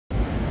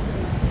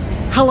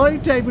Hello,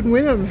 David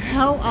Wenham.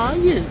 How are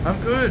you?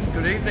 I'm good.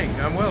 Good evening.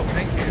 I'm well,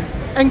 thank you.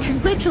 And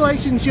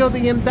congratulations, you're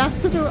the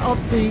ambassador of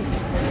the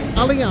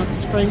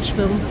Alliance French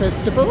Film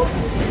Festival.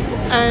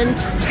 And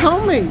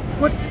tell me,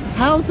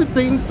 how's it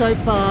been so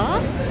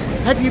far?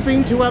 Have you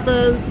been to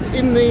others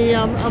in the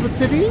other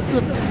cities?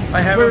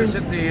 I have. I was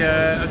at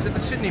the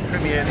Sydney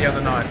premiere the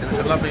other night. There was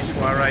a lovely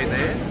soiree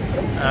there,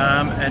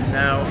 and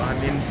now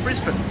I'm in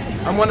Brisbane.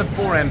 I'm one of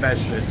 4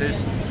 ambassadors.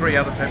 There's 3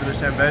 other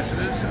fabulous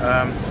ambassadors.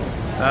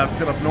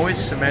 Philip Noyce,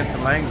 Samantha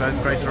Lang, both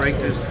great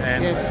directors,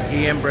 and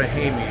Guillaume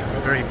Brahimi,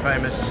 a very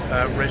famous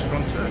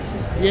restaurateur.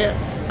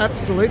 Yes,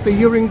 absolutely.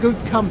 You're in good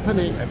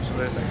company.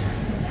 Absolutely.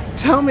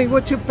 Tell me,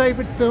 what's your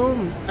favourite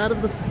film out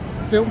of the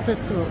film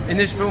festival? In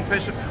this film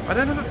festival, I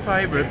don't have a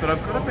favourite, but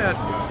I've got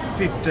about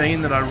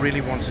 15 that I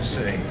really want to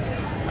see.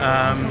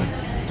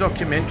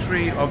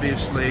 Documentary,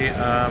 obviously,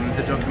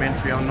 the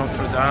documentary on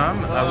Notre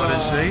Dame, I want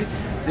to see.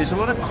 There's a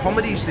lot of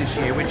comedies this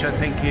year, which I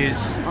think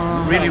is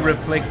really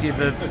reflective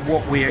of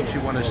what we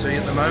actually want to see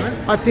at the moment.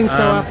 I think so,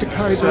 after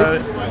COVID. So,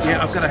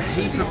 yeah, I've got a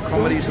heap of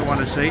comedies I want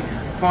to see.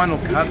 Final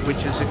Cut,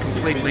 which is a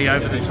completely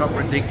over-the-top,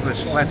 ridiculous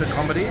splatter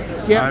comedy,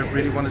 I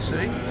really want to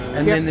see.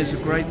 And then there's a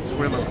great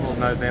thriller called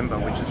November,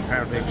 which is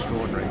apparently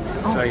extraordinary.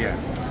 So, yeah.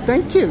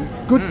 Thank you.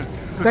 Good.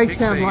 They picks,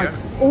 sound like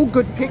all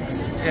good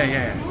picks.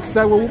 Yeah.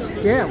 So,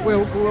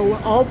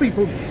 I'll be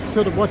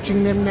sort of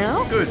watching them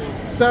now. Good.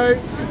 So,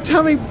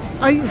 tell me,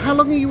 how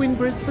long are you in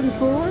Brisbane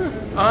for?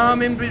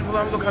 I'm in Brisbane.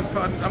 Well, look,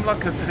 I'm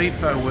like a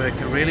FIFO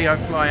worker, really. I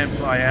fly in,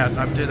 fly out, and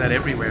I do that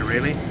everywhere,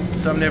 really.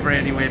 So I'm never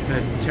anywhere for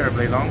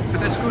terribly long, but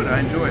that's good. I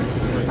enjoy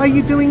it. Are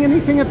you doing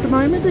anything at the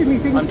moment?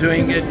 Anything? I'm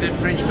doing it at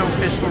French Film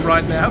Festival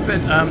right now,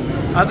 but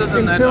other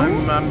than that,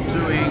 I'm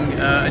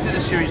doing. I did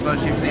a series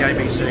last year for the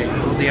ABC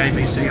called the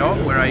ABC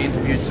Of, where I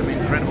interviewed some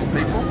incredible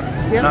people.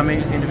 And I'm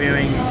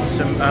interviewing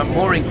some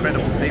more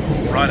incredible people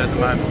right at the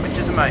moment, which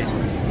is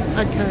amazing.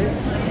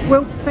 Okay.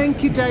 Well,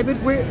 thank you, David.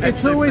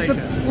 It's always a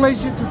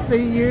pleasure to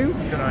see you.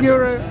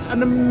 You're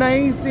an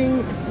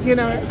amazing,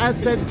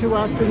 asset to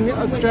us in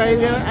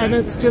Australia, and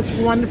it's just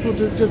wonderful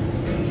to just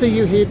see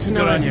you here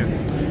tonight. Good on you.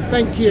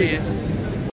 Thank you. Cheers.